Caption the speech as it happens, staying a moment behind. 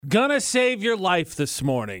Gonna save your life this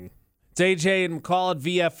morning. It's AJ and McCall at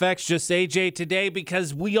VFX, just AJ today,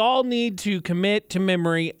 because we all need to commit to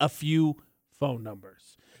memory a few phone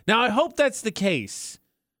numbers. Now, I hope that's the case,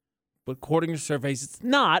 but according to surveys, it's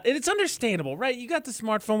not, and it's understandable, right? You got the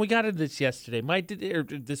smartphone. We got into this yesterday,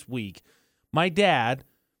 this week. My dad,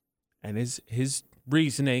 and his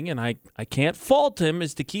reasoning, and I can't fault him,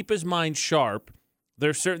 is to keep his mind sharp. There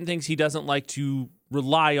are certain things he doesn't like to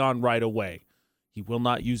rely on right away. He will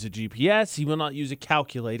not use a GPS. He will not use a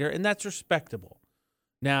calculator, and that's respectable.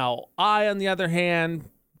 Now, I, on the other hand,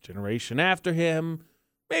 generation after him,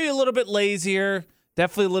 maybe a little bit lazier,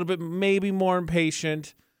 definitely a little bit maybe more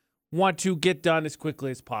impatient, want to get done as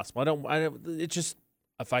quickly as possible. It just,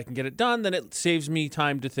 if I can get it done, then it saves me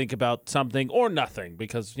time to think about something or nothing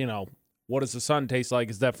because, what does the sun taste like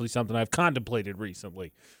is definitely something I've contemplated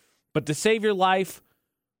recently. But to save your life,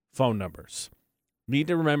 phone numbers. Need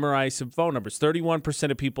to memorize some phone numbers.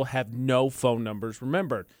 31% of people have no phone numbers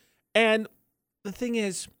remembered. And the thing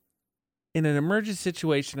is, in an emergent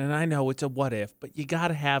situation, and I know it's a what if, but you got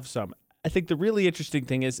to have some. I think the really interesting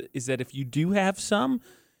thing is that if you do have some,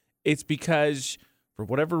 it's because for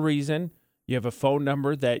whatever reason, you have a phone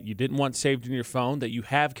number that you didn't want saved in your phone that you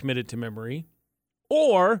have committed to memory,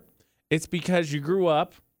 or it's because you grew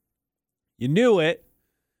up, you knew it,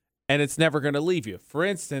 and it's never going to leave you. For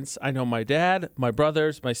instance, I know my dad, my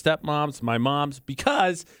brothers, my stepmoms, my moms,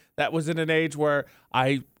 because that was in an age where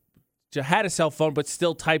I had a cell phone but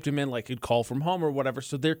still typed them in like you'd call from home or whatever,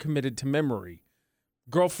 so they're committed to memory.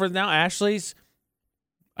 Girlfriend now, Ashley's,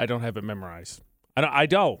 I don't have it memorized. I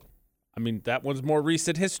don't. I mean, that one's more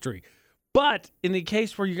recent history. But in the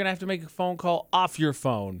case where you're going to have to make a phone call off your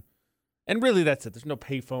phone, and really that's it. There's no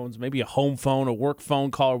pay phones, maybe a home phone, a work phone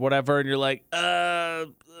call or whatever, and you're like, gonna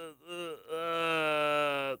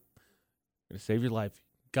save your life.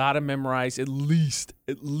 Gotta memorize at least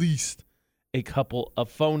a couple of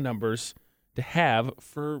phone numbers to have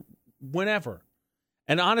for whenever.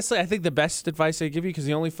 And honestly, I think the best advice I give you, because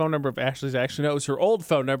the only phone number of Ashley's I actually know is her old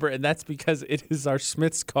phone number, and that's because it is our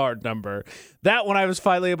Smith's card number. That one I was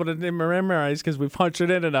finally able to memorize because we punched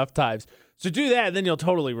it in enough times. So do that, and then you'll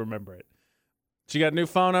totally remember it. She got a new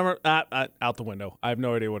phone number? Out the window. I have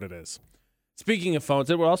no idea what it is. Speaking of phones,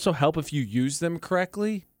 it will also help if you use them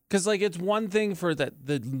correctly. Because, it's one thing for the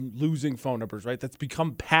losing phone numbers, right? That's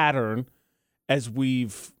become pattern as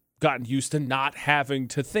we've gotten used to not having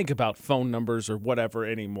to think about phone numbers or whatever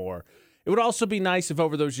anymore. It would also be nice if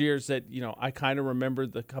over those years that, I kind of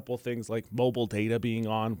remembered the couple things like mobile data being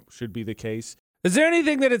on should be the case. Is there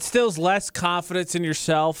anything that instills less confidence in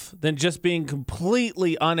yourself than just being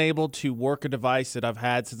completely unable to work a device that I've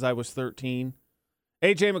had since I was 13?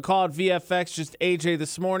 AJ McCall at VFX, just AJ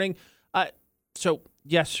this morning. So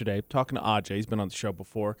yesterday, talking to AJ, he's been on the show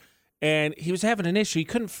before, and he was having an issue.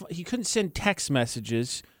 He couldn't send text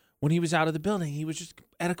messages when he was out of the building. He was just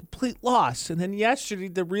at a complete loss. And then yesterday,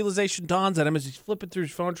 the realization dawns on him as he's flipping through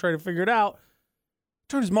his phone trying to figure it out.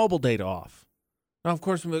 Turn his mobile data off. Now, of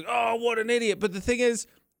course, I'm like, oh, what an idiot. But the thing is,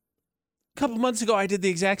 a couple months ago, I did the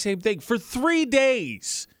exact same thing for 3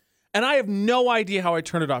 days. And I have no idea how I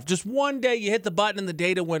turned it off. Just one day, you hit the button and the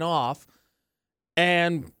data went off.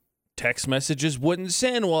 And text messages wouldn't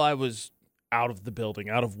send while I was out of the building,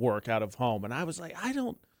 out of work, out of home. And I was like,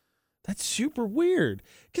 that's super weird.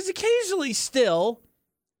 Because occasionally still,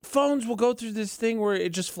 phones will go through this thing where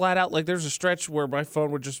it just flat out, there's a stretch where my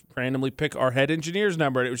phone would just randomly pick our head engineer's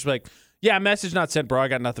number. And it was like, yeah, message not sent, bro. I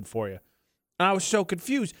got nothing for you. And I was so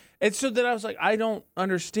confused. And so then I was like, I don't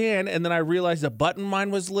understand. And then I realized the button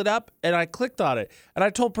mine was lit up, and I clicked on it. And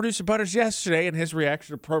I told producer Butters yesterday, and his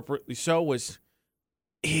reaction, appropriately so, was,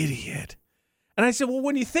 idiot. And I said, well,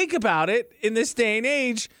 when you think about it, in this day and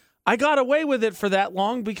age, I got away with it for that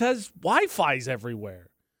long because Wi-Fi's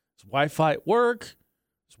everywhere. There's Wi-Fi at work.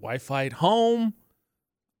 There's Wi-Fi at home.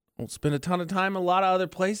 I don't spend a ton of time in a lot of other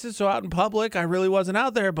places, so out in public, I really wasn't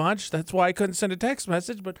out there a bunch. That's why I couldn't send a text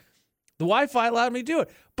message, but the Wi-Fi allowed me to do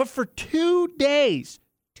it. But for 2 days,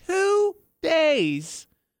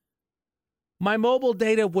 my mobile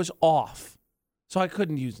data was off. So I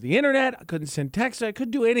couldn't use the internet. I couldn't send text. I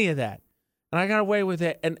couldn't do any of that. And I got away with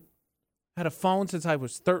it and had a phone since I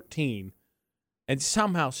was 13. And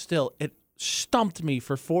somehow still, it stumped me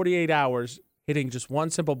for 48 hours hitting just one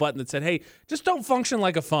simple button that said, hey, just don't function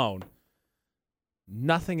like a phone.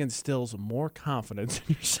 Nothing instills more confidence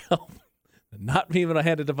in yourself than not being able to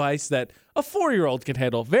handle a device that a 4-year-old can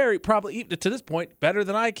handle very probably, even to this point, better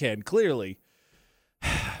than I can, clearly.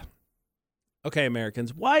 Okay,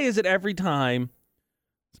 Americans, why is it every time,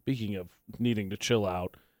 speaking of needing to chill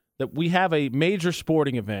out, that we have a major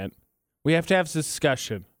sporting event, we have to have this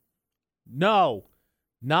discussion? No,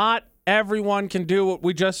 Not everyone can do what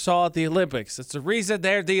we just saw at the Olympics. It's the reason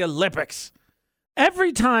they're the Olympics.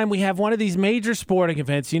 Every time we have one of these major sporting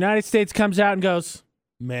events, the United States comes out and goes,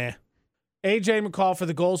 meh. AJ McCall for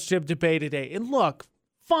the Gold's Gym debate today. And look,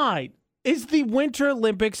 fine. Is the Winter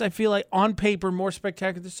Olympics, I feel like, on paper, more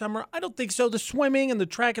spectacular this summer? I don't think so. The swimming and the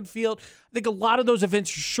track and field, I think a lot of those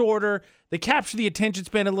events are shorter. They capture the attention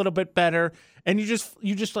span a little bit better. And you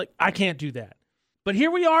just like, I can't do that. But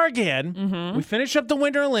here we are again. Mm-hmm. We finish up the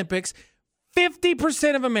Winter Olympics.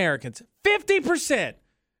 50% of Americans, 50%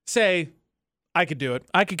 say, I could do it.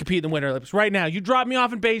 I could compete in the Winter Olympics right now. You drop me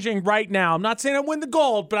off in Beijing right now. I'm not saying I win the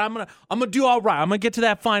gold, but I'm gonna do all right. I'm gonna get to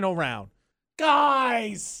that final round.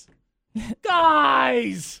 Guys!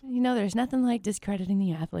 There's nothing like discrediting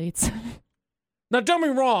the athletes. Now, don't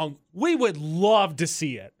get me wrong. We would love to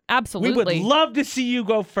see it. Absolutely. We would love to see you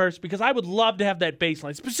go first because I would love to have that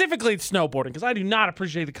baseline, specifically snowboarding, because I do not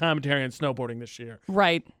appreciate the commentary on snowboarding this year.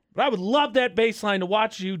 Right. But I would love that baseline to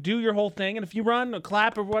watch you do your whole thing, and if you run a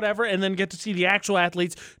clap or whatever, and then get to see the actual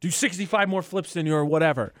athletes do 65 more flips than you or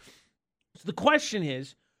whatever. So the question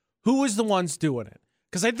is, who is the ones doing it?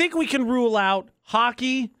 Because I think we can rule out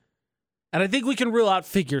hockey, and I think we can rule out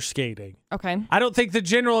figure skating. Okay. I don't think the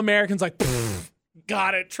general American's like,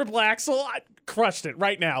 got it, triple axel, I crushed it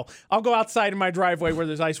right now. I'll go outside in my driveway where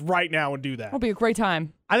there's ice right now and do that. It'll be a great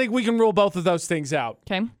time. I think we can rule both of those things out.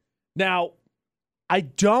 Okay. Now, I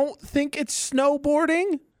don't think it's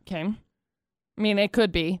snowboarding. Okay. I mean, it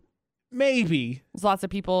could be. Maybe. There's lots of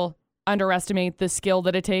people underestimate the skill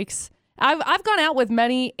that it takes. I've gone out with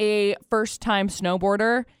many a first-time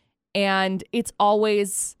snowboarder, and it's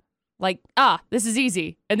always like, this is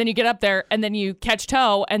easy. And then you get up there, and then you catch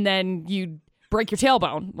toe, and then you break your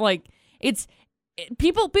tailbone. Like,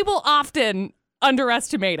 people often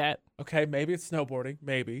underestimate it. Okay, maybe it's snowboarding.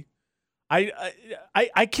 Maybe.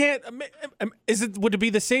 I can't. Would it be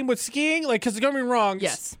the same with skiing? Like, because don't get me wrong.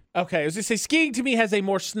 Yes. Okay, I was gonna say skiing to me has a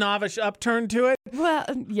more snobbish upturn to it. Well,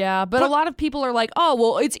 yeah, but a lot of people are like, oh,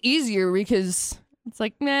 well, it's easier because it's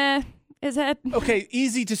like, nah, is it? Okay,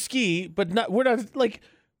 easy to ski, but we're not like.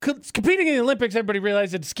 Competing in the Olympics, everybody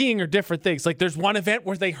realized that skiing are different things. Like, there's one event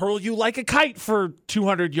where they hurl you like a kite for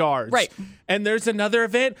 200 yards. Right. And there's another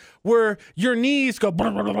event where your knees go blah,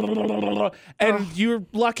 blah, blah, blah, blah, blah, and you're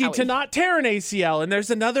lucky to not tear an ACL. And there's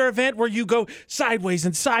another event where you go sideways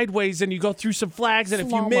and you go through some flags. And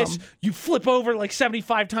if you miss, you flip over like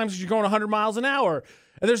 75 times because you're going 100 miles an hour.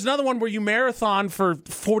 And there's another one where you marathon for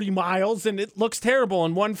 40 miles and it looks terrible.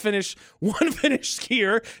 And one Finnish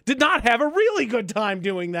skier did not have a really good time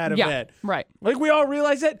doing that event. Right. Like, we all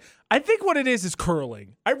realize it. I think what it is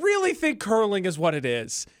curling. I really think curling is what it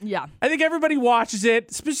is. Yeah. I think everybody watches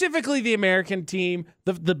it, specifically the American team,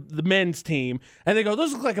 the men's team, and they go,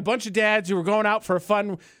 those look like a bunch of dads who were going out for a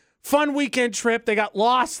fun weekend trip. They got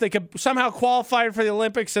lost. They could somehow qualify for the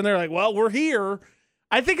Olympics, and they're like, well, we're here.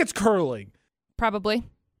 I think it's curling. Probably.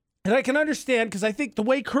 And I can understand, because I think the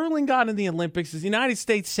way curling got in the Olympics is the United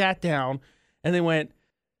States sat down and they went,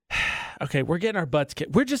 okay, we're getting our butts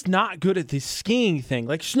kicked. We're just not good at this skiing thing.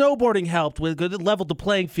 Like, snowboarding helped. We leveled the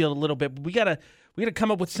playing field a little bit, but we gotta come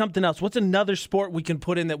up with something else. What's another sport we can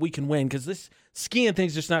put in that we can win? Because this skiing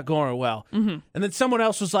thing's just not going well. Mm-hmm. And then someone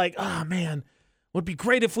else was like, oh, man, it would be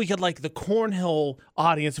great if we could, like, the cornhole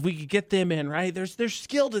audience, if we could get them in, right? There's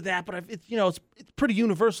skill to that, but it's pretty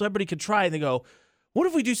universal. Everybody could try. And they go, what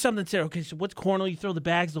if we do something there? Okay, so what's cornhole? You throw the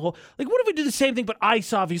bags, the whole. Like, what if we do the same thing, but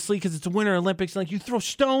ice, obviously, because it's the Winter Olympics. Like, you throw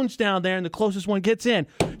stones down there, and the closest one gets in.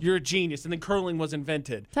 You're a genius. And then curling was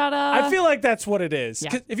invented. Ta-da! I feel like that's what it is.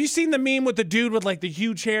 Yeah. Have you seen the meme with the dude with, like, the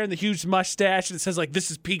huge hair and the huge mustache, and it says, like,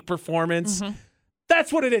 this is peak performance? Mm-hmm.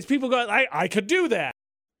 That's what it is. People go, I could do that.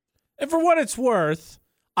 And for what it's worth,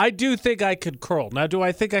 I do think I could curl. Now, do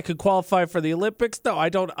I think I could qualify for the Olympics? No, I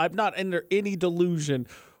don't. I'm not under any delusion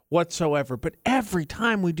whatsoever. But every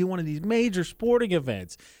time we do one of these major sporting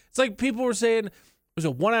events, it's like people were saying, was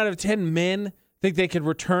it 1 out of 10 men think they could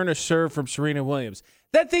return a serve from Serena Williams?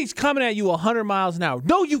 That thing's coming at you 100 miles an hour.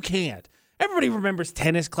 No, you can't. Everybody remembers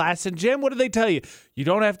tennis class in gym. What do they tell you? You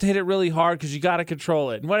don't have to hit it really hard because you got to control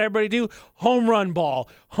it. And what everybody do? Home run ball,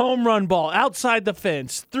 outside the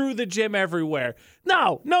fence, through the gym, everywhere.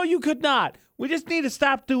 No, you could not. We just need to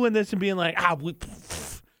stop doing this and being like,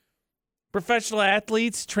 professional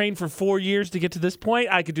athletes train for 4 years to get to this point.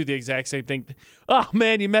 I could do the exact same thing. Oh,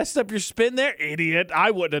 man, you messed up your spin there? Idiot. I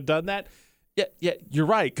wouldn't have done that. Yeah, you're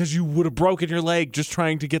right, because you would have broken your leg just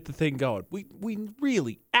trying to get the thing going. We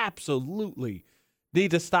really, absolutely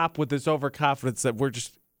need to stop with this overconfidence that we're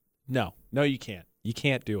just, no, you can't. You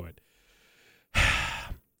can't do it.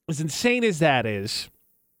 As insane as that is,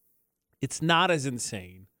 it's not as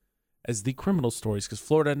insane as the criminal stories, because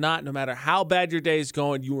Florida not, no matter how bad your day is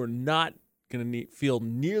going, you are not going to feel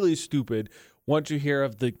nearly stupid once you hear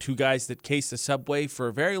of the two guys that cased the subway for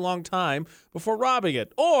a very long time before robbing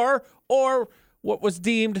it, or what was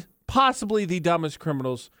deemed possibly the dumbest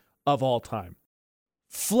criminals of all time.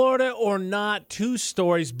 Florida or not, two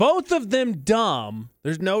stories, both of them dumb.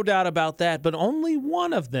 There's no doubt about that, but only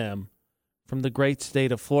one of them from the great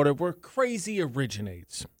state of Florida, where crazy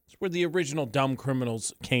originates. It's where the original dumb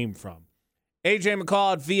criminals came from. AJ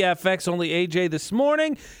McCall at VFX, only AJ this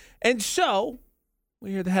morning. And so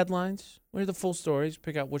we hear the headlines, we hear the full stories,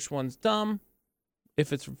 pick out which one's dumb.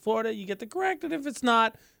 If it's from Florida, you get the correct, and if it's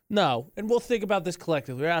not, no. And we'll think about this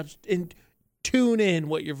collectively. And tune in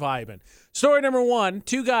what you're vibing. Story number one,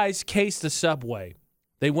 two guys cased the subway.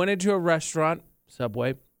 They went into a restaurant,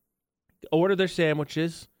 Subway, ordered their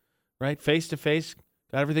sandwiches, right, face to face,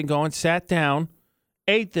 got everything going, sat down,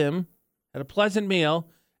 ate them, had a pleasant meal,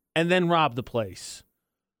 and then robbed the place.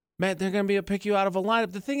 Man, they're going to be able to pick you out of a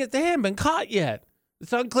lineup. The thing is, they haven't been caught yet.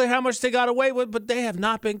 It's unclear how much they got away with, but they have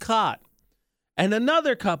not been caught. And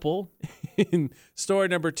another couple, in story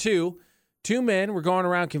number two men were going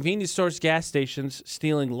around convenience stores, gas stations,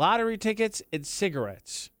 stealing lottery tickets and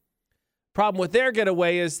cigarettes. Problem with their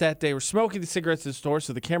getaway is that they were smoking the cigarettes in the store,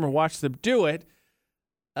 so the camera watched them do it.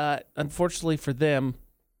 Unfortunately for them,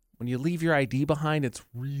 when you leave your ID behind, it's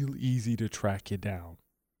real easy to track you down.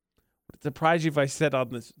 Would it surprise you if I said on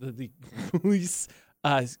this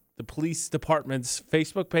the police department's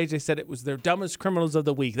Facebook page, they said it was their dumbest criminals of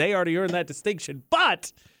the week. They already earned that distinction,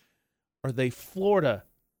 but are they Florida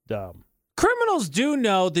dumb? Criminals do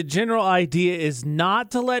know the general idea is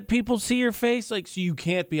not to let people see your face, so you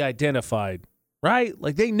can't be identified, right?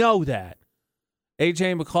 They know that.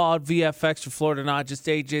 AJ McCall at VFX for Florida Not, just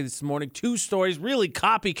AJ this morning. Two stories, really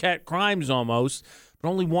copycat crimes almost, but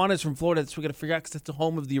only one is from Florida. That's what we got to figure out because that's the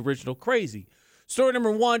home of the original crazy. Story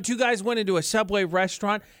number one, two guys went into a Subway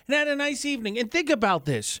restaurant and had a nice evening. And think about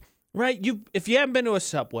this, right? If you haven't been to a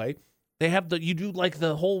Subway, they have you do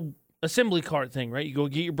the whole assembly cart thing, right? You go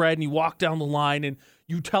get your bread and you walk down the line and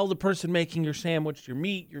you tell the person making your sandwich, your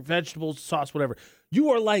meat, your vegetables, sauce, whatever. You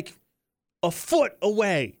are a foot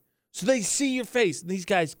away. So they see your face. And these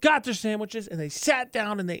guys got their sandwiches and they sat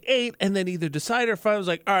down and they ate and then either decided or finally was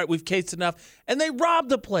like, all right, we've cased enough. And they robbed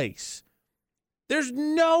the place. There's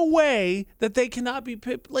no way that they cannot be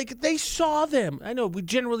they saw them. I know we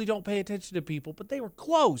generally don't pay attention to people, but they were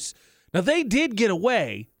close. Now they did get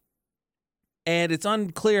away. And it's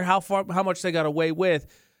unclear how much they got away with,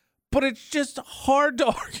 but it's just hard to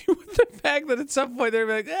argue with the fact that at some point they're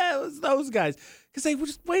like, it was those guys. Because they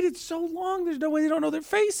just waited so long, there's no way they don't know their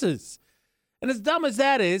faces. And as dumb as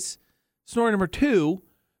that is, story number two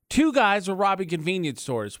guys were robbing convenience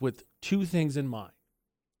stores with two things in mind.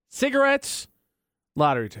 Cigarettes,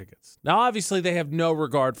 lottery tickets. Now, obviously, they have no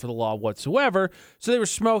regard for the law whatsoever, so they were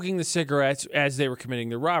smoking the cigarettes as they were committing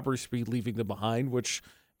their robbery spree, leaving them behind, which...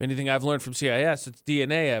 anything I've learned from CIS, it's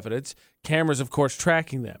DNA evidence. Cameras, of course,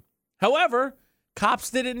 tracking them. However, cops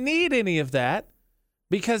didn't need any of that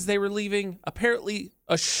because they were leaving, apparently,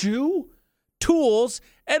 a shoe, tools,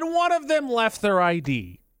 and one of them left their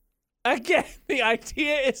ID. Again, the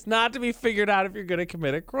idea is not to be figured out if you're going to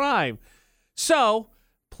commit a crime. So,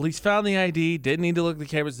 police found the ID, didn't need to look at the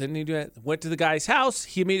cameras, didn't need to do it. Went to the guy's house.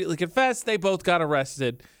 He immediately confessed. They both got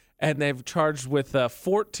arrested, and they've charged with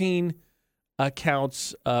 14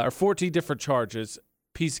 counts or 14 different charges.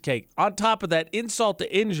 Piece of cake. On top of that, insult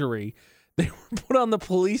to injury, they were put on the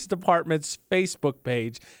police department's Facebook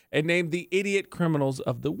page and named the idiot criminals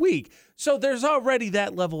of the week. So there's already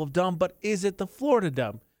that level of dumb, but is it the Florida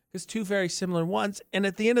dumb? It's two very similar ones. And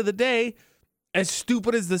at the end of the day, as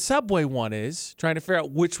stupid as the Subway one is, trying to figure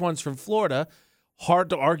out which one's from Florida, hard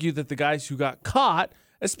to argue that the guys who got caught,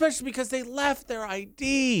 especially because they left their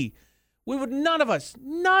ID. None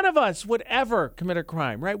of us would ever commit a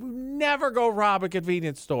crime, right? We would never go rob a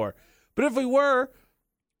convenience store. But if we were,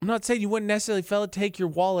 I'm not saying you wouldn't necessarily, take your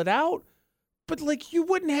wallet out, but you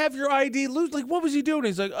wouldn't have your ID loose. What was he doing?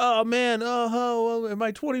 He's like, oh man, am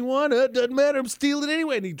I 21? It doesn't matter. I'm stealing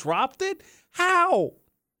anyway. And he dropped it? How?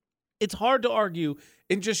 It's hard to argue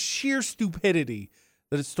in just sheer stupidity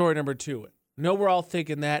that it's story number two. I know we're all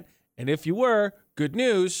thinking that. And if you were, good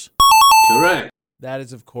news. Correct. That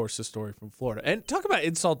is, of course, a story from Florida. And talk about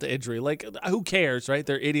insult to injury. Who cares, right?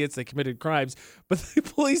 They're idiots. They committed crimes. But the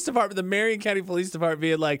police department, the Marion County Police Department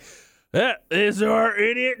being like, these are our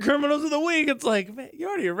idiot criminals of the week. It's like, man, you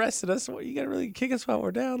already arrested us. What, you got to really kick us while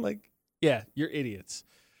we're down? Yeah, you're idiots.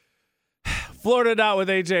 Florida Not with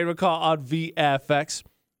AJ and McCall on VFX.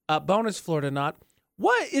 Bonus Florida Not.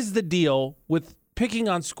 What is the deal with picking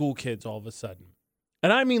on school kids all of a sudden?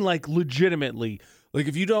 And I mean like legitimately. Like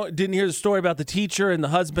if you didn't hear the story about the teacher and the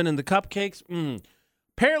husband and the cupcakes,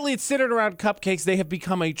 apparently it's centered around cupcakes. They have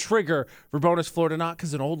become a trigger for Bonus Florida Not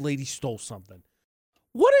because an old lady stole something.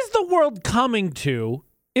 What is the world coming to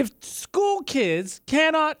if school kids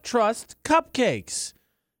cannot trust cupcakes?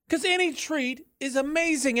 Because any treat is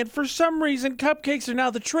amazing, and for some reason, cupcakes are now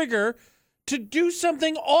the trigger to do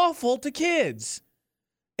something awful to kids.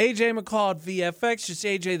 AJ McCall at VFX, just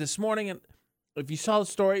AJ this morning, and if you saw the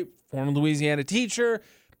story, former Louisiana teacher,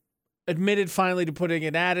 admitted finally to putting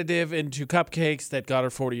an additive into cupcakes that got her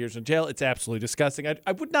 40 years in jail. It's absolutely disgusting.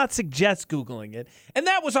 I would not suggest Googling it. And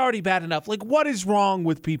that was already bad enough. Like, what is wrong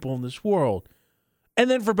with people in this world? And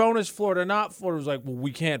then for Bonus Florida Not, Florida was like, well,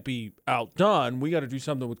 we can't be outdone. We got to do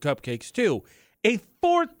something with cupcakes, too. A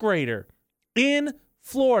fourth grader in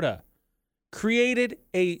Florida created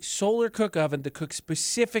a solar cook oven to cook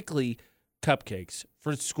specifically cupcakes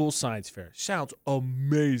for the school science fair. Sounds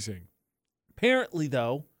amazing. Apparently,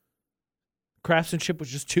 though, craftsmanship was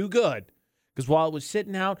just too good. Because while it was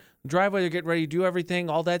sitting out in the driveway, they're getting ready to do everything,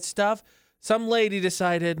 all that stuff, some lady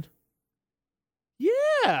decided,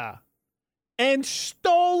 yeah, and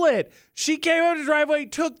stole it. She came out of the driveway,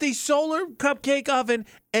 took the solar cupcake oven,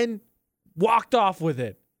 and walked off with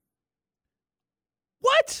it.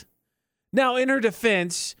 What? Now, in her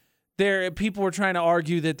defense, people were trying to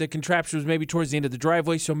argue that the contraption was maybe towards the end of the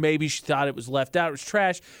driveway, so maybe she thought it was left out. It was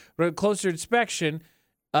trash. But on closer inspection,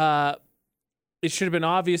 it should have been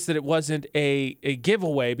obvious that it wasn't a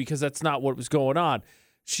giveaway because that's not what was going on.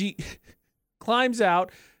 She climbs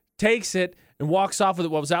out, takes it, and walks off with it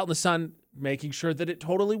while it was out in the sun, making sure that it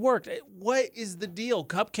totally worked. What is the deal?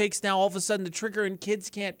 Cupcakes now all of a sudden the trigger and kids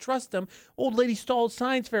can't trust them. Old lady stole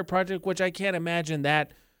science fair project, which I can't imagine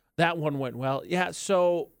that one went well. Yeah,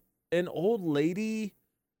 so an old lady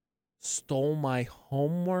stole my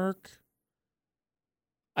homework.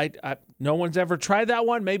 No one's ever tried that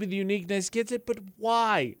one. Maybe the uniqueness gets it, but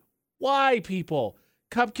why? Why, people?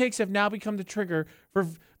 Cupcakes have now become the trigger for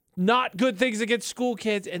not good things against school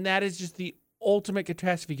kids, and that is just the ultimate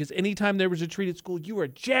catastrophe, because anytime there was a treat at school, you were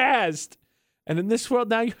jazzed. And in this world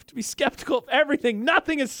now, you have to be skeptical of everything.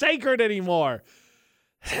 Nothing is sacred anymore.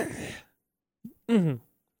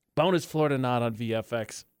 Bonus Florida Not on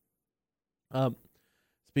VFX.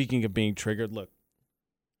 Speaking of being triggered, look.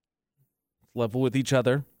 Level with each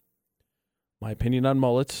other. My opinion on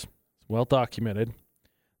mullets is well documented.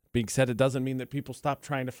 Being said, it doesn't mean that people stop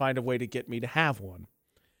trying to find a way to get me to have one.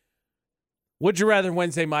 Would you rather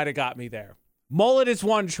Wednesday might have got me there? Mullet is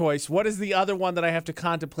one choice. What is the other one that I have to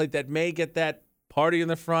contemplate that may get that party in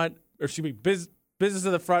the front, or excuse me, business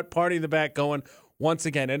in the front, party in the back going once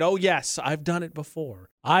again? And oh yes, I've done it before.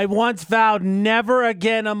 I once vowed never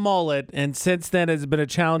again a mullet, and since then it's been a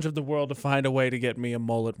challenge of the world to find a way to get me a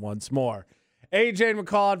mullet once more. AJ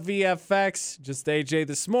McCall at VFX, just AJ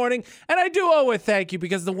this morning. And I do owe a thank you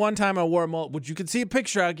because the one time I wore a mullet, which you can see a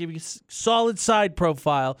picture, I'll give you a solid side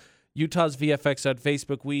profile. Utah's VFX on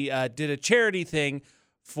Facebook. We did a charity thing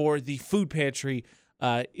for the food pantry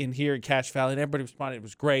in here in Cache Valley, and everybody responded. It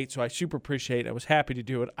was great, so I super appreciate it. I was happy to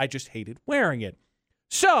do it. I just hated wearing it.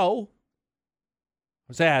 So I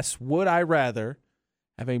was asked, would I rather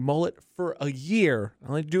have a mullet for a year? I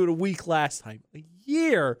only do it a week last time. A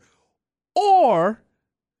year. Or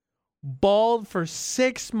bald for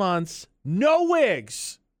 6 months, no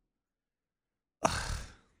wigs.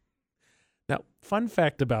 Now, fun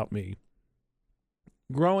fact about me.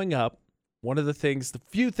 Growing up, the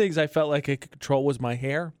few things I felt like I could control was my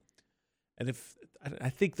hair. And I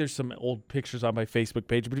think there's some old pictures on my Facebook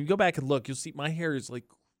page, but if you go back and look, you'll see my hair is like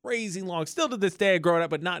crazy long. Still to this day, I grow it out,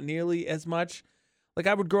 but not nearly as much. Like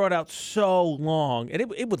I would grow it out so long, and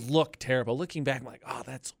it would look terrible. Looking back, I'm like, oh,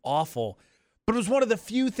 that's awful. But it was one of the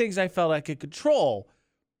few things I felt I could control.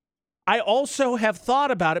 I also have thought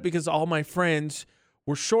about it because all my friends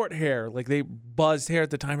were short hair. Like they buzzed hair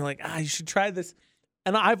at the time. Like, you should try this.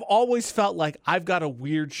 And I've always felt like I've got a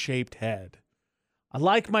weird shaped head. I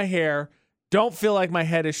like my hair. Don't feel like my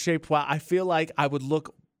head is shaped well. I feel like I would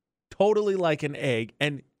look totally like an egg,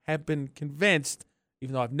 and have been convinced,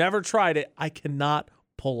 even though I've never tried it, I cannot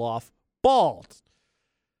pull off bald.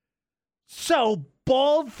 So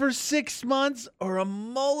bald for 6 months or a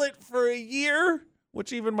mullet for a year?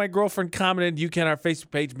 Which even my girlfriend commented, you can on our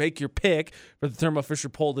Facebook page, make your pick for the Thermo Fisher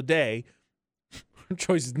poll today. Her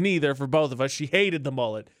choice is neither for both of us. She hated the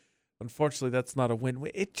mullet. Unfortunately, that's not a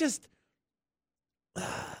win-win. It just,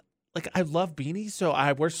 like, I love beanies, so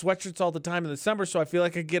I wear sweatshirts all the time in the summer, so I feel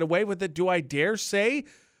like I get away with it. Do I dare say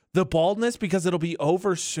the baldness because it'll be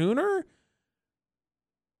over sooner?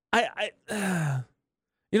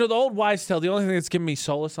 You know, the old wives' tale, the only thing that's given me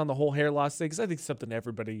solace on the whole hair loss thing, because I think it's something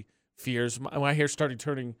everybody fears. My hair started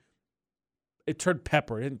turning, it turned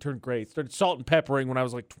pepper. It didn't turn gray. It started salt and peppering when I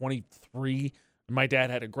was like 23. And my dad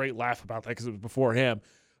had a great laugh about that because it was before him.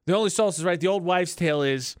 The only solace is right. The old wives' tale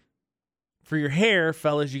is, for your hair,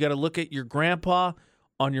 fellas, you got to look at your grandpa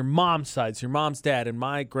on your mom's side, so your mom's dad. And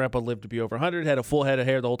my grandpa lived to be over 100, had a full head of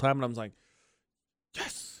hair the whole time. And I was like,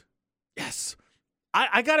 yes.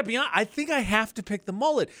 I got to be honest. I think I have to pick the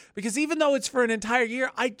mullet because even though it's for an entire year,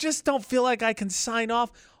 I just don't feel like I can sign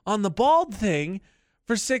off on the bald thing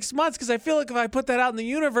for 6 months because I feel like if I put that out in the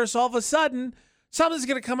universe, all of a sudden, something's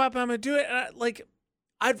going to come up and I'm going to do it. And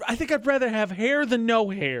I think I'd rather have hair than no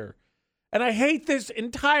hair. And I hate this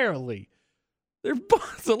entirely. They're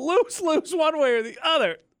both a lose-lose one way or the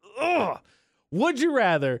other. Ugh. Would you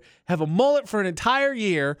rather have a mullet for an entire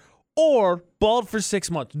year or bald for 6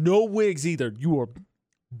 months? No wigs either. You are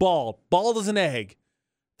bald. Bald as an egg.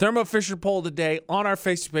 Thermo Fisher poll today on our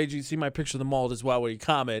Facebook page. You can see my picture of the mullet as well where you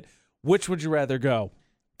comment. Which would you rather go?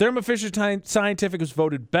 Thermo Fisher Scientific was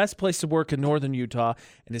voted best place to work in northern Utah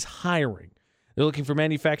and is hiring. They're looking for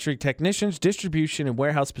manufacturing technicians, distribution, and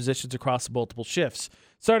warehouse positions across multiple shifts.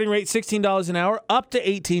 Starting rate $16 an hour, up to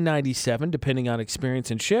 $18.97, depending on experience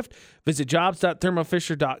and shift. Visit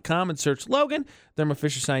jobs.thermofisher.com and search Logan. Thermo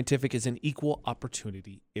Fisher Scientific is an equal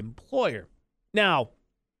opportunity employer. Now,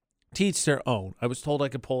 to each their own. I was told I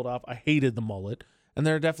could pull it off. I hated the mullet, and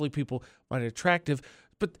there are definitely people who find it attractive.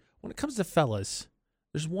 But when it comes to fellas,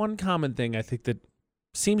 there's one common thing I think that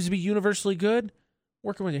seems to be universally good.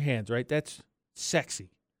 Working with your hands, right? That's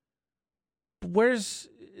sexy. Where's,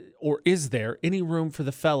 or is there any room for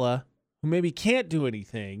the fella who maybe can't do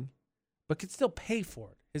anything but can still pay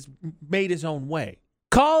for it, has made his own way?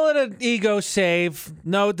 Call it an ego save,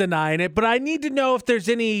 no denying it, but I need to know if there's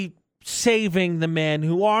any saving the men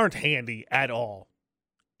who aren't handy at all.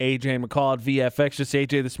 AJ McCall at VFX, just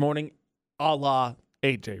AJ this morning, a la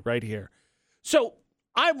AJ right here. So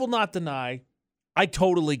I will not deny, I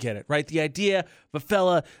totally get it, right? The idea of a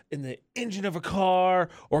fella in the engine of a car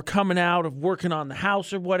or coming out of working on the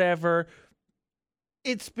house or whatever,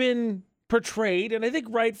 it's been portrayed, and I think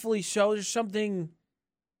rightfully so. There's something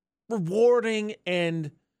rewarding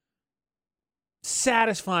and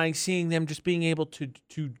satisfying seeing them just being able to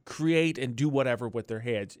create and do whatever with their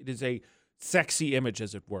hands. It is a sexy image,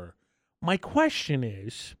 as it were. My question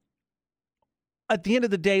is, at the end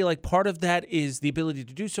of the day, like, part of that is the ability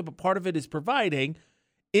to do so, but part of it is providing.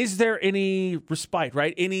 Is there any respite,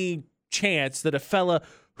 right? Any chance that a fella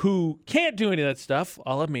who can't do any of that stuff,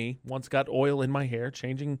 a la me, once got oil in my hair,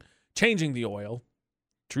 changing the oil,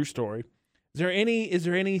 true story. Is there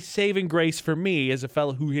any saving grace for me as a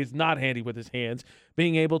fella who is not handy with his hands,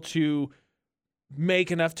 being able to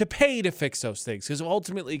make enough to pay to fix those things? Because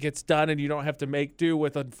ultimately it gets done and you don't have to make do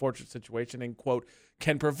with an unfortunate situation and, quote,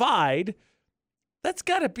 can provide. That's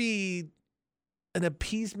got to be an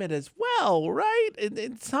appeasement as well, right?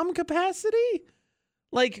 In some capacity?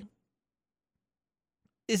 Like,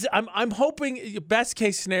 I'm hoping, best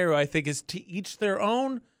case scenario, I think, is to each their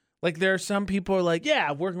own. Like, there are some people who are like,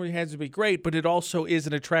 yeah, working with your hands would be great, but it also is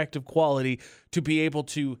an attractive quality to be able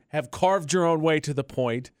to have carved your own way to the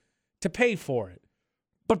point to pay for it.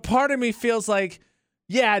 But part of me feels like,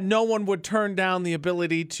 yeah, no one would turn down the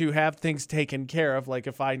ability to have things taken care of, like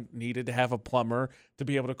if I needed to have a plumber to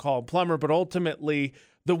be able to call a plumber. But ultimately,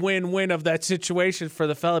 the win-win of that situation for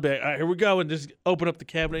the fella, be like, all right, here we go, and just open up the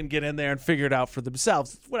cabinet and get in there and figure it out for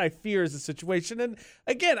themselves. It's what I fear is the situation. And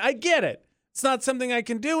again, I get it. It's not something I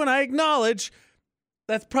can do, and I acknowledge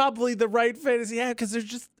that's probably the right fantasy. Yeah, because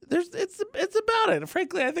it's about it.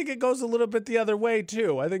 Frankly, I think it goes a little bit the other way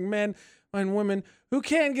too. I think men and women who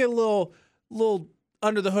can get a little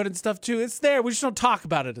under the hood and stuff too, it's there. We just don't talk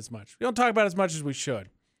about it as much. We don't talk about it as much as we should.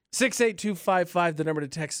 68255, the number to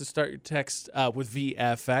text to start your text with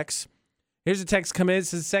VFX. Here's a text come in. It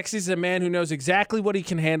says, sexy is a man who knows exactly what he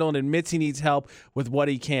can handle and admits he needs help with what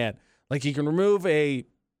he can. Like, he can remove a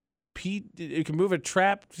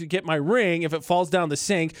trap to get my ring if it falls down the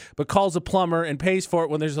sink, but calls a plumber and pays for it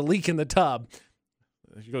when there's a leak in the tub.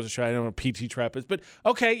 She goes to try. I don't know what a PT trap is, but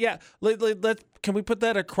okay, yeah. Can we put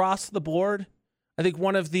that across the board? I think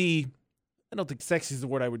I don't think sexy is the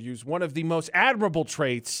word I would use. One of the most admirable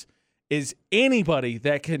traits is anybody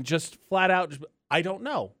that can just flat out, I don't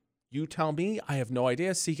know. You tell me. I have no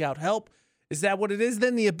idea. Seek out help. Is that what it is?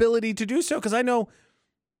 Then the ability to do so? Because I know,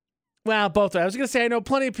 well, both. I was going to say I know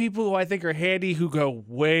plenty of people who I think are handy who go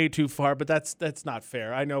way too far, but that's not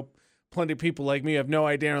fair. I know plenty of people like me who have no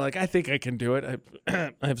idea and are like, I think I can do it.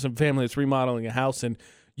 I have some family that's remodeling a house, and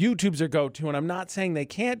YouTube's their go-to, and I'm not saying they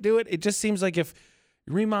can't do it. It just seems like if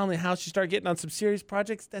you're remodeling the house, you start getting on some serious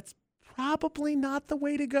projects, that's probably not the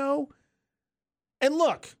way to go. And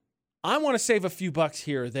look, I want to save a few bucks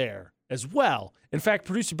here or there as well. In fact,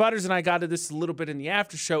 producer Butters and I got to this a little bit in the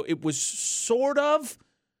after show. It was sort of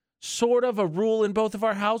a rule in both of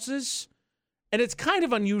our houses. And it's kind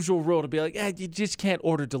of unusual rule to be like, you just can't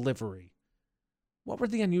order delivery. What were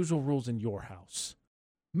the unusual rules in your house?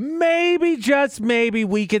 Maybe, just maybe,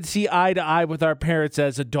 we could see eye to eye with our parents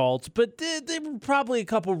as adults, but there were probably a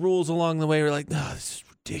couple rules along the way. We're like, oh, this is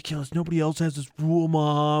ridiculous. Nobody else has this rule,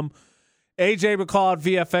 Mom. AJ McCall at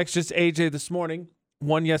VFX, just AJ this morning.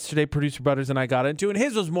 One yesterday, producer Butters and I got into, and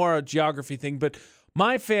his was more a geography thing, but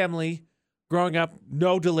my family, growing up,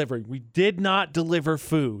 no delivery. We did not deliver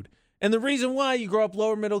food. And the reason why, you grow up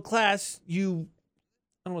lower middle class, I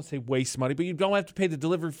don't want to say waste money, but you don't have to pay the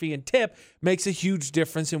delivery fee and tip, makes a huge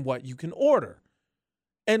difference in what you can order.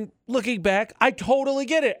 And looking back, I totally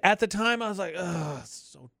get it. At the time, I was like, oh,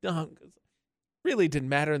 so dumb. It really didn't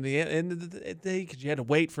matter in the end of the day because you had to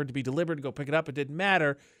wait for it to be delivered to go pick it up. It didn't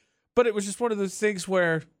matter. But it was just one of those things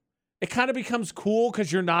where it kind of becomes cool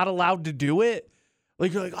because you're not allowed to do it.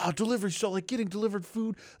 Like, you're like, oh, delivery, so like getting delivered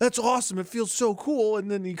food, that's awesome. It feels so cool. And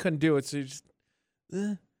then you couldn't do it. So you just,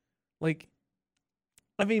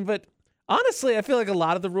 but honestly, I feel like a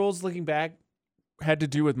lot of the rules looking back had to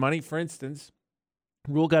do with money. For instance,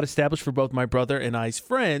 rule got established for both my brother and I's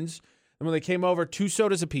friends. And when they came over, 2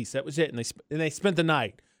 sodas apiece. That was it. And they spent the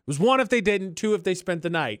night. It was 1 if they didn't, 2 if they spent the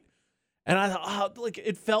night. And I thought,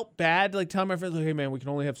 it felt bad, telling my friends, hey, man, we can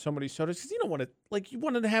only have so many sodas. Because you don't want to, you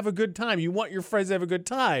wanted to have a good time. You want your friends to have a good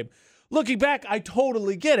time. Looking back, I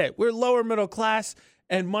totally get it. We're lower middle class,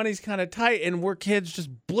 and money's kind of tight, and we're kids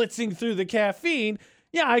just blitzing through the caffeine.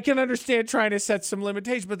 Yeah, I can understand trying to set some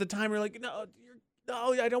limitations, but at the time, you're like, no,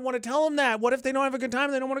 I don't want to tell them that. What if they don't have a good time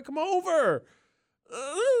and they don't want to come over?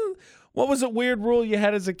 What was a weird rule you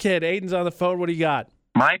had as a kid? Aiden's on the phone. What do you got?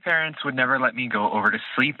 My parents would never let me go over to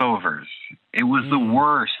sleepovers. It was the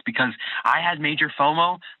worst because I had major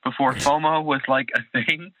FOMO before FOMO was like a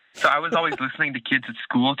thing. So I was always listening to kids at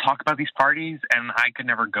school talk about these parties, and I could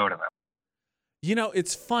never go to them. You know,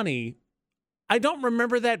 it's funny. I don't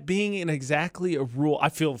remember that being exactly a rule. I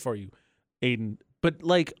feel for you, Aiden. But,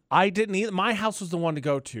 I didn't either. My house was the one to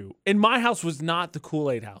go to. And my house was not the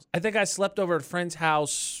Kool-Aid house. I think I slept over at a friend's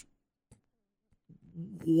house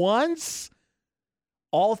once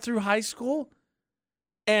all through high school.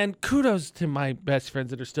 And kudos to my best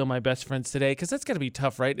friends that are still my best friends today, because that's got to be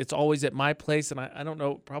tough, right? It's always at my place, and I don't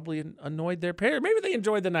know, probably annoyed their parents. Maybe they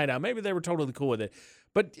enjoyed the night out. Maybe they were totally cool with it.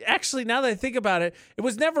 But actually, now that I think about it, it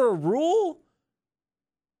was never a rule,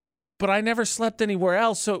 but I never slept anywhere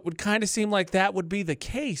else, so it would kind of seem like that would be the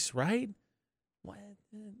case, right?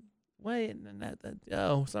 Wait,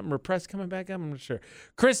 something repressed coming back up? I'm not sure.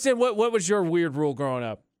 Kristen, what was your weird rule growing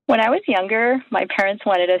up? When I was younger, my parents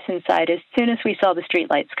wanted us inside as soon as we saw the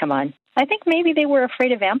streetlights come on. I think maybe they were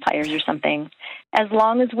afraid of vampires or something. As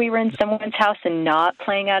long as we were in someone's house and not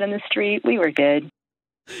playing out in the street, we were good.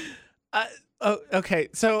 Okay.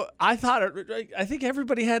 So I think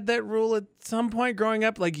everybody had that rule at some point growing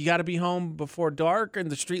up. You got to be home before dark,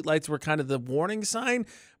 and the streetlights were kind of the warning sign.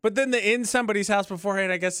 But then the in somebody's house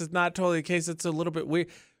beforehand, I guess, is not totally the case. It's a little bit weird.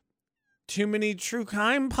 Too many true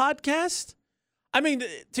crime podcasts? I mean,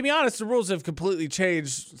 to be honest, the rules have completely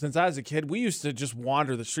changed since I was a kid. We used to just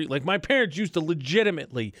wander the street. My parents used to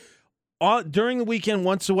legitimately, during the weekend,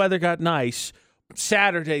 once the weather got nice,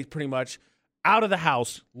 Saturday pretty much, out of the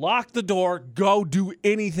house, lock the door, go do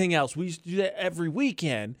anything else. We used to do that every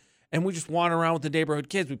weekend, and we just wander around with the neighborhood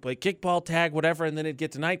kids. We played kickball, tag, whatever, and then it'd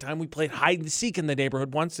get to nighttime. We played hide and seek in the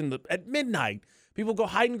neighborhood once at midnight. People go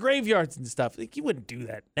hide in graveyards and stuff. You wouldn't do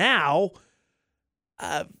that now.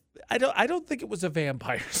 I don't think it was a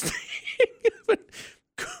vampire's thing. But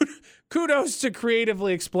kudos to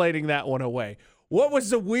creatively explaining that one away. What was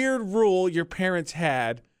the weird rule your parents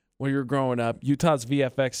had when you were growing up? Utah's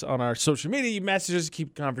VFX on our social media. You messages,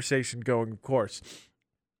 keep the conversation going, of course.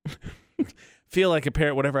 Feel like a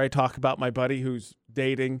parent whenever I talk about my buddy who's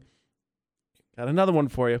dating. Got another one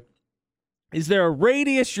for you. Is there a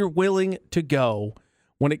radius you're willing to go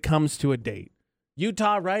when it comes to a date?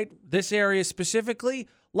 Utah, right? This area specifically,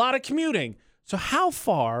 a lot of commuting. So how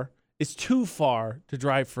far is too far to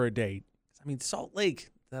drive for a date? I mean, Salt Lake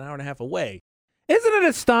is an hour and a half away. Isn't it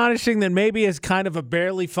astonishing that maybe as kind of a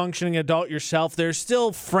barely functioning adult yourself, there's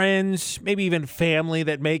still friends, maybe even family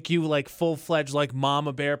that make you full-fledged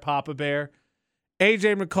Mama Bear, Papa Bear?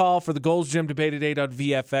 AJ McCall for the Gold's Gym debate at 8 on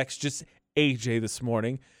VFX. Just AJ this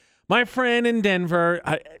morning. My friend in Denver,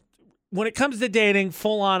 when it comes to dating,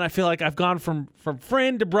 full on, I feel like I've gone from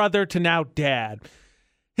friend to brother to now dad.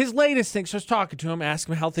 his latest thing, so I was talking to him,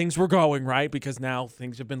 asking him how things were going, right? Because now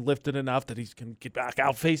things have been lifted enough that he can get back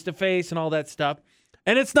out face to face and all that stuff.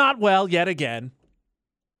 And it's not well yet again.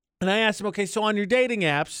 And I asked him, okay, so on your dating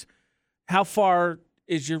apps, how far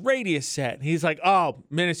is your radius set? And he's like, oh,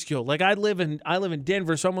 minuscule. Like I live in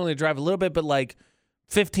Denver, so I'm willing to drive a little bit, but like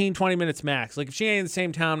 15, 20 minutes max. Like if she ain't in the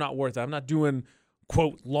same town, I'm not worth it. I'm not doing,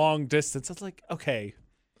 quote, long distance. It's like, okay,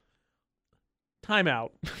 time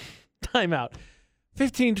out. Time out.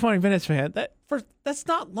 15, 20 minutes, man. That's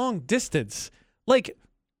not long distance. Like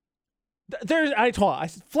I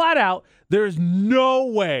said flat out, there's no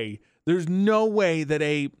way that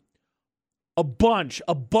a bunch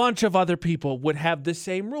of other people would have the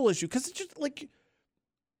same rule as you. Because it's just like,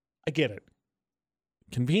 I get it.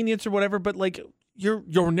 Convenience or whatever, but like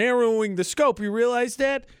you're narrowing the scope. You realize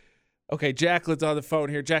that? Okay, Jacqueline's on the phone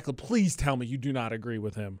here. Jacqueline, please tell me you do not agree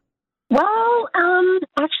with him. Well,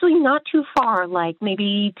 actually not too far, like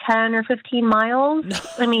maybe 10 or 15 miles. No.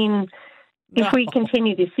 I mean, if we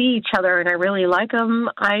continue to see each other and I really like him,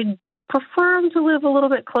 I'd prefer him to live a little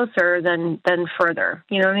bit closer than further.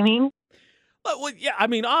 You know what I mean? Well, yeah, I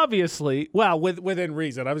mean, obviously, well, within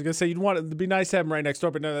reason. I was going to say you'd want it to be nice to have him right next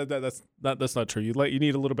door, but no, that's not true. You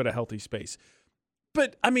need a little bit of healthy space.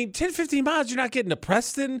 But, I mean, 10, 15 miles, you're not getting to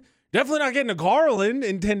Preston. Definitely not getting to Garland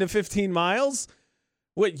in 10 to 15 miles.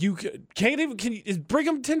 What, you can't even, is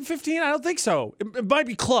Brigham 10, 15? I don't think so. It might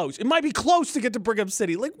be close. It might be close to get to Brigham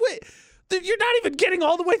City. Like, wait, you're not even getting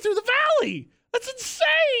all the way through the valley. That's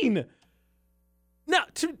insane. Now,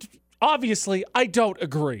 obviously, I don't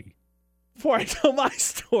agree. Before I tell my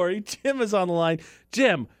story, Jim is on the line.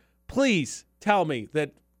 Jim, please tell me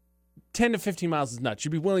that 10 to 15 miles is nuts.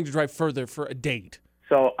 You'd be willing to drive further for a date.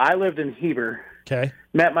 So I lived in Heber. Okay.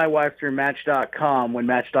 Met my wife through Match.com when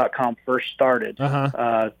Match.com first started,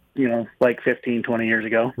 like 15, 20 years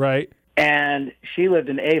ago. Right. And she lived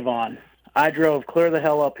in Avon. I drove clear the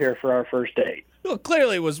hell up here for our first date. Well,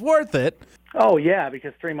 clearly it was worth it. Oh, yeah,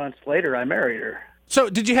 because 3 months later I married her. So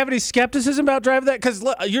did you have any skepticism about driving that? Because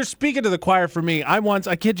you're speaking to the choir for me.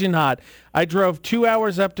 I kid you not, I drove 2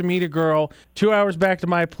 hours up to meet a girl, 2 hours back to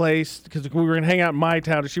my place because we were going to hang out in my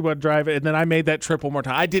town and she wanted to drive it, and then I made that trip one more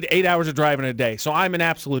time. I did 8 hours of driving a day, so I'm an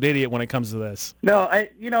absolute idiot when it comes to this. No,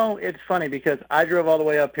 it's funny because I drove all the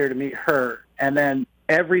way up here to meet her, and then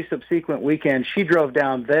every subsequent weekend she drove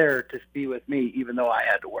down there to be with me even though I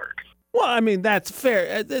had to work. Well, I mean, that's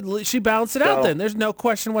fair. She balanced it out then. There's no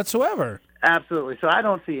question whatsoever. Absolutely. So I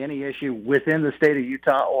don't see any issue within the state of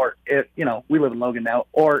Utah, or if we live in Logan now,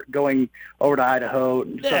 or going over to Idaho,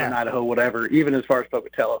 southern Idaho, whatever, even as far as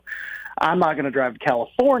Pocatello. I'm not going to drive to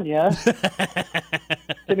California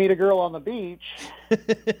to meet a girl on the beach.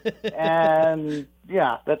 And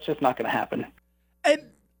yeah, that's just not going to happen. And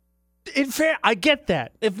in fair, I get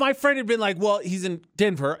that. If my friend had been like, well, he's in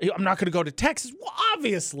Denver, I'm not going to go to Texas. Well,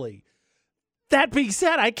 obviously. That being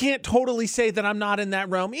said, I can't totally say that I'm not in that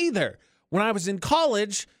realm either. When I was in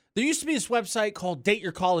college, there used to be this website called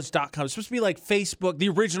dateyourcollege.com. It's supposed to be like Facebook, the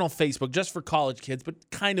original Facebook, just for college kids, but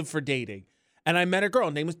kind of for dating. And I met a girl.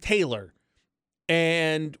 Her name was Taylor.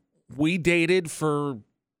 And we dated for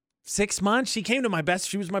 6 months. She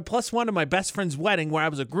was my plus one to my best friend's wedding where I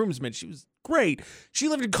was a groomsman. She was great. She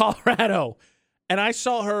lived in Colorado. And I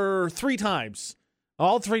saw her 3 times.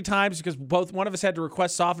 All 3 times because one of us had to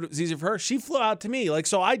request off and it was easier for her. She flew out to me.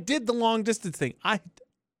 So I did the long distance thing. I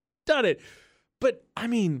done it. But, I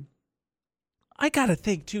mean, I got to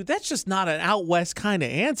think, too, that's just not an out west kind of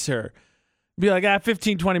answer. Be like,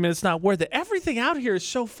 15, 20 minutes, not worth it. Everything out here is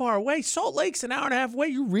so far away. Salt Lake's an hour and a half away.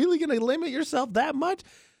 You really going to limit yourself that much?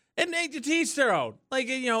 And they to each their own. Like,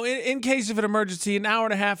 in case of an emergency, an hour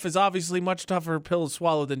and a half is obviously much tougher pill to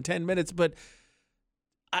swallow than 10 minutes. But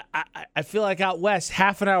I feel like out west,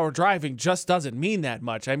 half an hour driving just doesn't mean that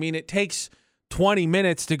much. I mean, it takes 20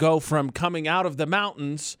 minutes to go from coming out of the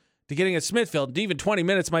mountains to getting at Smithfield. Even 20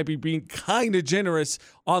 minutes might be being kind of generous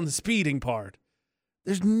on the speeding part.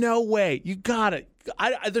 There's no way. You got it.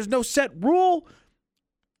 There's no set rule.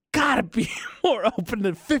 Got to be more open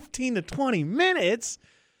than 15 to 20 minutes.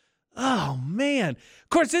 Oh, man. Of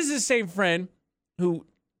course, this is the same friend who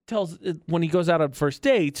tells when he goes out on first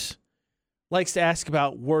dates, likes to ask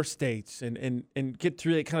about worst dates and get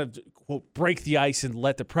through it, kind of, quote, break the ice and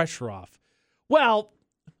let the pressure off. Well,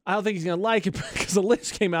 I don't think he's going to like it because the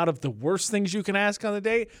list came out of the worst things you can ask on the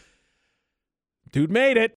date. Dude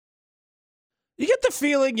made it. You get the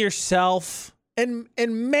feeling yourself, and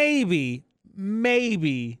maybe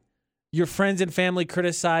your friends and family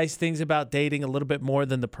criticize things about dating a little bit more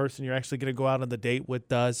than the person you're actually going to go out on the date with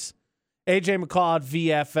does. AJ McCall at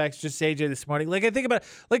VFX, just AJ this morning. Like, I think about it.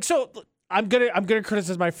 Like, so I'm gonna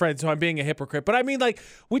criticize my friend, so I'm being a hypocrite. But I mean, like,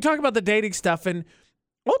 we talk about the dating stuff, and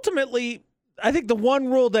ultimately, I think the one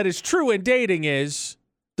rule that is true in dating is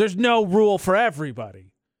there's no rule for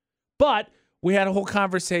everybody. But we had a whole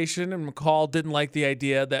conversation, and McCall didn't like the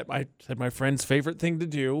idea that I said my friend's favorite thing to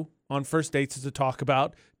do on first dates is to talk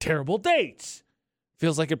about terrible dates.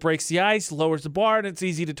 Feels like it breaks the ice, lowers the bar, and it's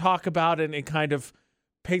easy to talk about, and it kind of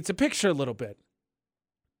paints a picture a little bit.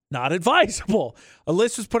 Not advisable. A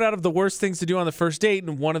list was put out of the worst things to do on the first date,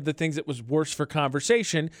 and one of the things that was worse for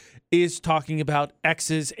conversation is talking about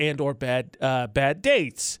exes and or bad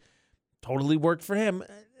dates. Totally worked for him.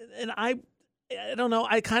 And I don't know.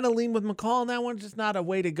 I kind of lean with McCall on that one. Just not a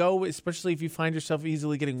way to go, especially if you find yourself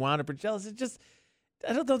easily getting wound up or jealous.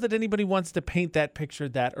 I don't know that anybody wants to paint that picture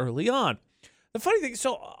that early on. The funny thing,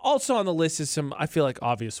 so also on the list is some, I feel like,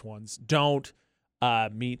 obvious ones. Don't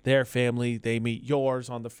meet their family. They meet yours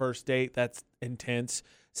on the first date. That's intense.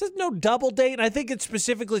 It says no double date, and I think it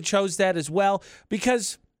specifically chose that as well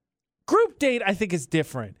because group date, I think, is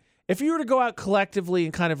different. If you were to go out collectively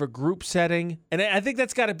in kind of a group setting, and I think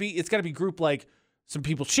it's got to be group like some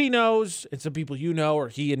people she knows and some people you know, or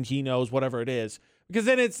he and he knows, whatever it is, because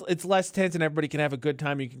then it's less tense and everybody can have a good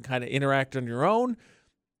time. You can kind of interact on your own.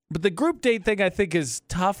 But the group date thing, I think, is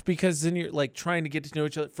tough because then you're like trying to get to know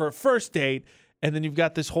each other for a first date. And then you've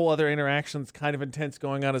got this whole other interaction that's kind of intense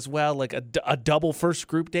going on as well. Like a double first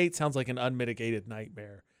group date sounds like an unmitigated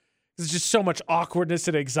nightmare. There's just so much awkwardness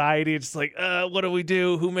and anxiety. It's like, what do we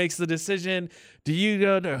do? Who makes the decision? Do you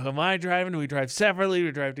go? Am I driving? Do we drive separately? Do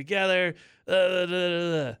we drive together?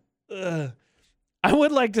 I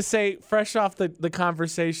would like to say, fresh off the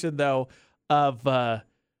conversation, though, of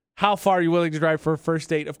how far are you willing to drive for a first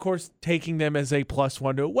date? Of course, taking them as a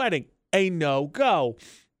 +1 to a wedding. A no-go.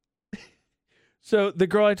 So the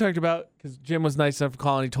girl I talked about, because Jim was nice enough to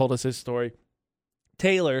call and he told us his story,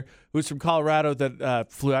 Taylor, who's from Colorado, that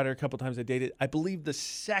flew out here a couple times. I dated. I believe the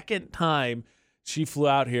second time she flew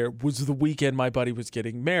out here was the weekend my buddy was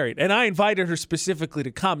getting married. And I invited her specifically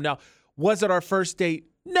to come. Now, was it our first date?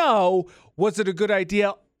 No. Was it a good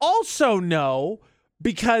idea? Also no,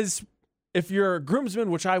 because if you're a groomsman,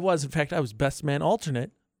 which I was, in fact, I was best man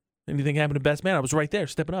alternate. Anything happened to best man, I was right there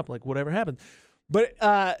stepping up, like whatever happened. But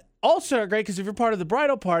also great because if you're part of the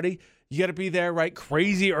bridal party, you got to be there right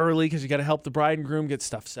crazy early because you got to help the bride and groom get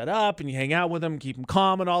stuff set up, and you hang out with them, keep them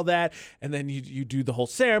calm and all that. And then you do the whole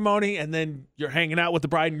ceremony, and then you're hanging out with the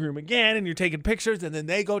bride and groom again, and you're taking pictures, and then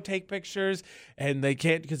they go take pictures, and they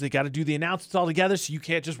can't because they got to do the announcements all together, so you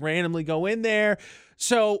can't just randomly go in there.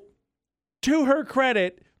 So to her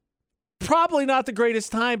credit, probably not the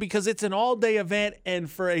greatest time because it's an all-day event,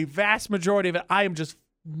 and for a vast majority of it, I am just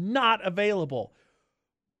not available.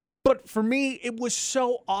 But for me, it was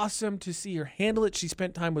so awesome to see her handle it. She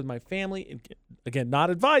spent time with my family. And again,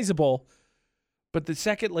 not advisable. But the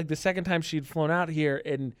second time she'd flown out here,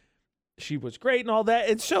 and she was great and all that.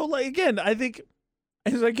 And so, like, again, I think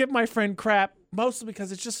as I give my friend crap, mostly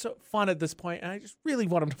because it's just so fun at this point, and I just really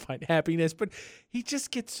want him to find happiness. But he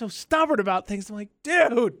just gets so stubborn about things. I'm like,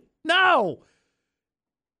 dude, no.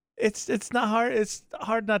 It's not hard. It's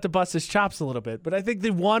hard not to bust his chops a little bit. But I think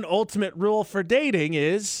the one ultimate rule for dating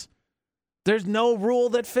is there's no rule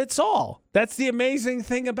that fits all. That's the amazing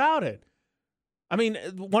thing about it. I mean,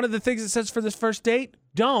 one of the things it says for this first date,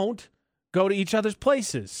 don't go to each other's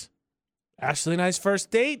places. Ashley and I's first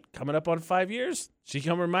date, coming up on 5 years. She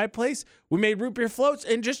came over to my place. We made root beer floats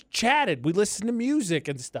and just chatted. We listened to music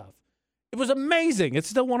and stuff. It was amazing. It's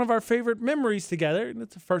still one of our favorite memories together. And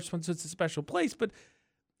it's the first one, so it's a special place. But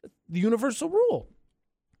the universal rule,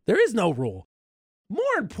 there is no rule.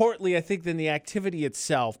 More importantly, I think, than the activity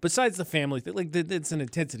itself, besides the family thing, like it's an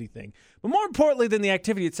intensity thing, but more importantly than the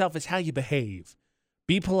activity itself is how you behave.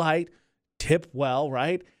 Be polite, tip well,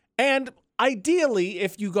 right? And ideally,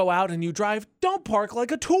 if you go out and you drive, don't park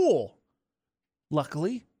like a tool.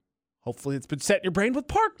 Luckily, hopefully it's been set in your brain with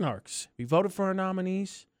park narcs. We voted for our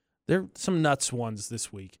nominees. They're some nuts ones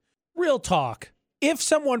this week. Real talk. If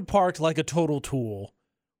someone parked like a total tool,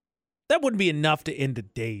 that wouldn't be enough to end a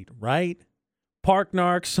date, right? Park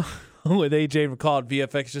narcs with AJ and McCall at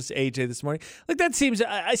VFX, just AJ this morning. Like, that seems,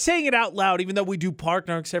 saying it out loud, even though we do park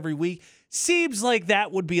narcs every week, seems like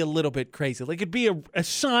that would be a little bit crazy. Like, it'd be a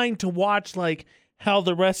sign to watch, like, how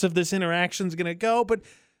the rest of this interaction is going to go, but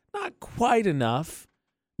not quite enough.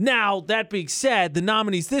 Now, that being said, the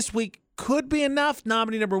nominees this week could be enough.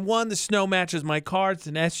 Nominee number 1, the snow matches my car. It's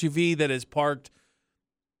an SUV that is parked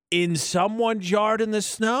in someone's yard in the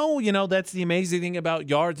snow. You know, that's the amazing thing about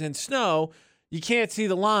yards in snow. You can't see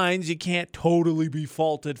the lines. You can't totally be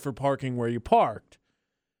faulted for parking where you parked.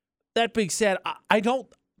 That being said, I don't,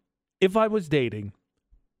 if I was dating,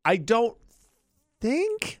 I don't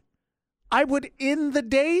think I would end the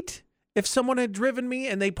date if someone had driven me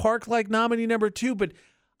and they parked like nominee number 2, but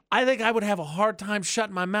I think I would have a hard time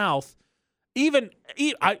shutting my mouth. In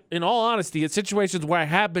all honesty, in situations where I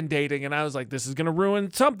have been dating and I was like, this is going to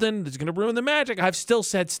ruin something, this is going to ruin the magic, I've still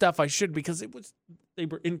said stuff I should because they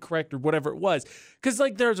were incorrect or whatever it was. Because,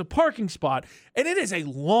 like, there's a parking spot, and it is a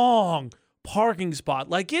long parking spot.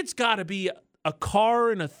 Like, it's got to be a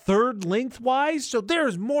car and a third lengthwise, so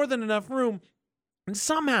there's more than enough room. And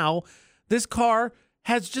somehow, this car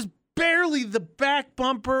has just barely the back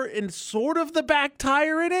bumper and sort of the back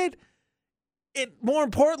tire in it. More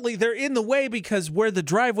importantly, they're in the way because where the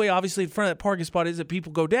driveway, obviously in front of that parking spot is that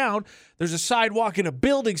people go down, there's a sidewalk in a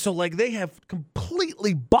building, so like they have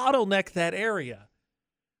completely bottlenecked that area.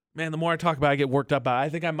 Man, the more I talk about it, I get worked up about it. I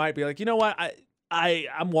think I might be like, you know what?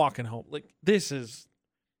 I'm walking home. Like, this is...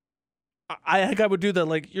 I think I would do that.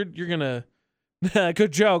 Like, you're going to...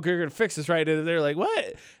 Good joke. You're going to fix this, right? And they're like,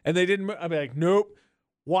 what? And they didn't... I'd be like, nope.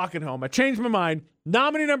 Walking home. I changed my mind.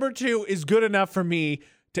 Nominee number 2 is good enough for me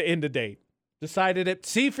to end a date. Decided it.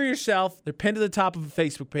 See for yourself. They're pinned to the top of a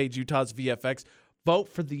Facebook page, Utah's VFX. Vote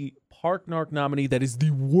for the Park Narc nominee that is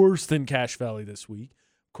the worst in Cache Valley this week.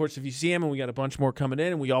 Of course, if you see him, and we got a bunch more coming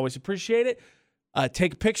in, and we always appreciate it,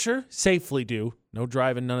 take a picture. Safely do. No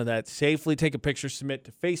driving, none of that. Safely take a picture, submit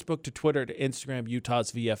to Facebook, to Twitter, to Instagram,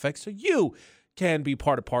 Utah's VFX, so you can be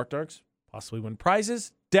part of Park Narcs, possibly win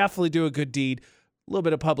prizes. Definitely do a good deed. A little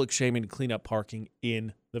bit of public shaming to clean up parking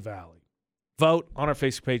in the valley. Vote on our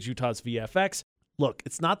Facebook page, Utah's VFX. Look,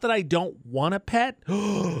 it's not that I don't want a pet,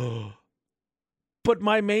 but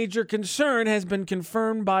my major concern has been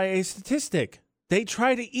confirmed by a statistic. They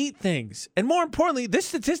try to eat things. And more importantly, this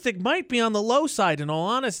statistic might be on the low side, in all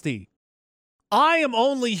honesty. I am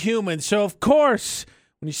only human, so of course,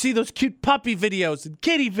 when you see those cute puppy videos and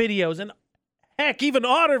kitty videos and heck, even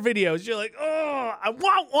otter videos, you're like, oh, I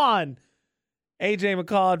want one. AJ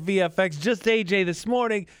McCall at VFX, just AJ this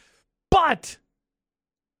morning. But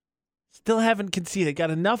still haven't conceded.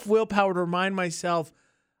 Got enough willpower to remind myself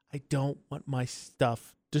I don't want my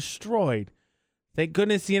stuff destroyed. Thank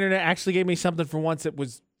goodness the internet actually gave me something for once. It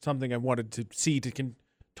was something I wanted to see to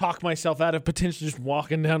talk myself out of potentially just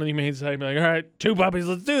walking down the main side and be like, all right, 2 puppies,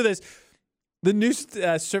 let's do this. The new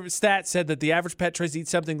stat said that the average pet tries to eat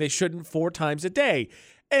something they shouldn't 4 times a day.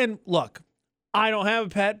 And look, I don't have a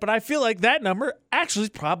pet, but I feel like that number actually is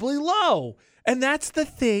probably low. And that's the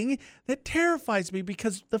thing that terrifies me,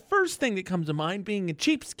 because the first thing that comes to mind, being a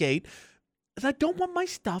cheapskate, is I don't want my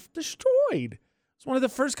stuff destroyed. It's one of the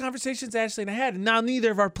first conversations Ashley and I had. And now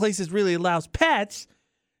neither of our places really allows pets.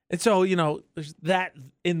 And so, there's that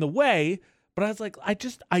in the way. But I was like,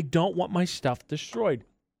 I don't want my stuff destroyed.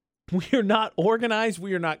 We are not organized.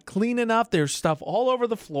 We are not clean enough. There's stuff all over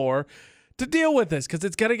the floor to deal with this, because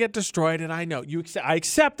it's going to get destroyed. And I know I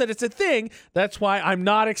accept that it's a thing. That's why I'm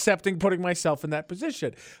not accepting putting myself in that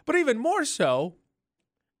position. But even more so,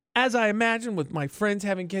 as I imagine with my friends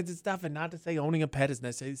having kids and stuff, and not to say owning a pet is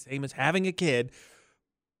necessarily the same as having a kid,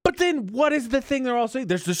 but then what is the thing they're also eating?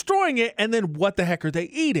 They're destroying it, and then what the heck are they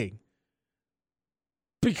eating?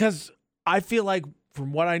 Because I feel like,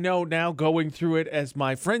 from what I know now, going through it as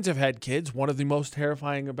my friends have had kids, one of the most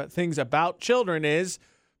terrifying things about children is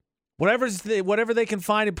whatever they can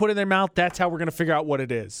find and put in their mouth, that's how we're going to figure out what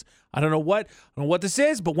it is. I don't know what this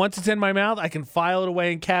is, but once it's in my mouth, I can file it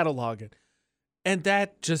away and catalog it. And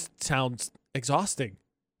that just sounds exhausting.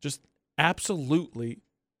 Just absolutely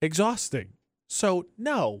exhausting. So,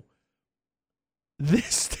 no.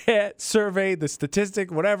 This survey, the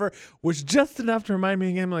statistic, whatever, was just enough to remind me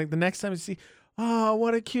again, like the next time I see, oh,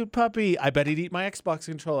 what a cute puppy. I bet he'd eat my Xbox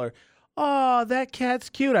controller. Oh, that cat's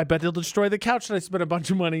cute. I bet he'll destroy the couch that I spent a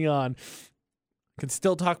bunch of money on. Can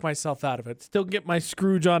still talk myself out of it. Still get my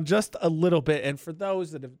Scrooge on just a little bit. And for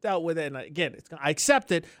those that have dealt with it, and again, I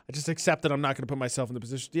accept it. I just accept that I'm not going to put myself in the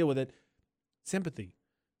position to deal with it. Sympathy.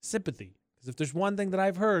 Because if there's one thing that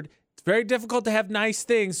I've heard, it's very difficult to have nice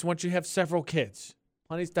things once you have several kids.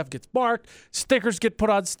 Plenty of stuff gets marked. Stickers get put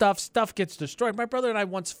on stuff. Stuff gets destroyed. My brother and I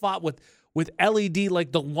once fought with LED,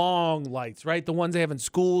 like the long lights, right? The ones they have in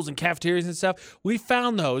schools and cafeterias and stuff. We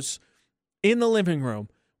found those in the living room.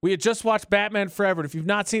 We had just watched Batman Forever. And if you've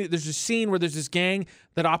not seen it, there's a scene where there's this gang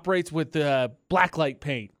that operates with blacklight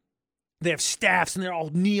paint. They have staffs and they're all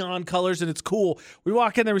neon colors and it's cool. We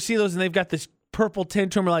walk in there, we see those, and they've got this purple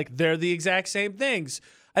tint to them. We're like, they're the exact same things.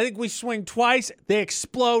 I think we swing twice, they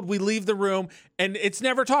explode, we leave the room, and it's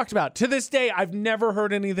never talked about. To this day, I've never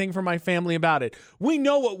heard anything from my family about it. We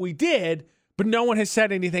know what we did, but no one has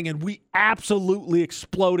said anything, and we absolutely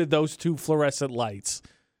exploded those 2 fluorescent lights.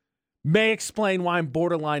 May explain why I'm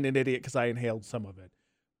borderline an idiot, because I inhaled some of it.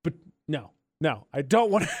 No, I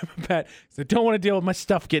don't want to have a pet because I don't want to deal with my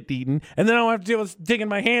stuff getting eaten. And then I don't have to deal with digging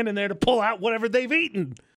my hand in there to pull out whatever they've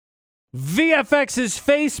eaten. VFX's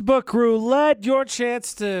Facebook Roulette, your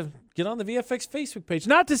chance to get on the VFX Facebook page.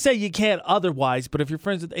 Not to say you can't otherwise, but if you're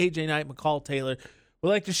friends with AJ Knight, McCall Taylor, we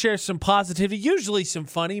like to share some positivity, usually some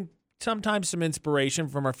funny, sometimes some inspiration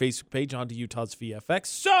from our Facebook page onto Utah's VFX.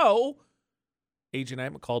 So, AJ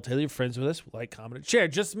Knight, McCall Taylor, friends with us, like, comment, and share.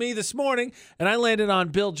 Just me this morning, and I landed on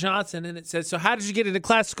Bill Johnson, and it says, so how did you get into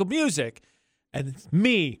classical music? And it's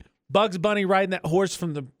me, Bugs Bunny riding that horse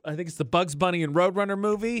from I think it's the Bugs Bunny and Roadrunner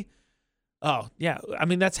movie. Oh, yeah. I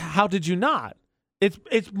mean, that's how did you not? It's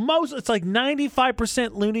like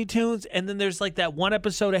 95% Looney Tunes, and then there's like that one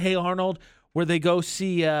episode of Hey Arnold where they go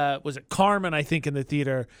see, was it Carmen, I think, in the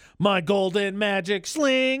theater? My Golden Magic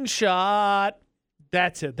Slingshot.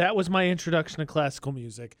 That's it. That was my introduction to classical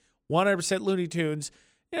music. 100% Looney Tunes.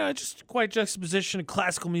 Just quite juxtaposition of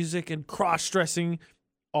classical music and cross-dressing.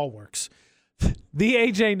 All works. The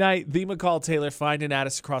AJ Knight, the McCall Taylor. Find and add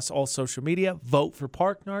us across all social media. Vote for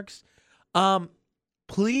Park Narcs.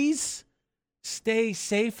 Please stay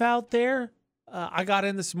safe out there. I got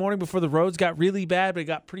in this morning before the roads got really bad, but it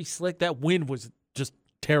got pretty slick. That wind was just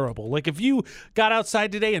terrible. Like, if you got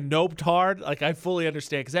outside today and noped hard, like, I fully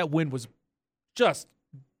understand because that wind was just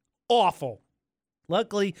awful.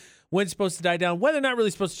 Luckily, wind's supposed to die down. Weather not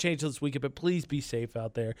really supposed to change this weekend, but please be safe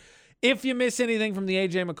out there. If you miss anything from the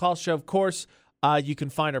AJ McCall Show, of course, you can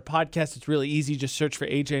find our podcast. It's really easy. Just search for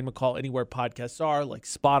AJ and McCall anywhere podcasts are, like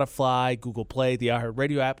Spotify, Google Play, the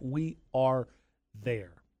iHeartRadio app. We are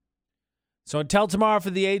there. So until tomorrow for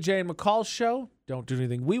the AJ and McCall Show, don't do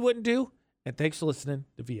anything we wouldn't do. And thanks for listening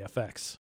to VFX.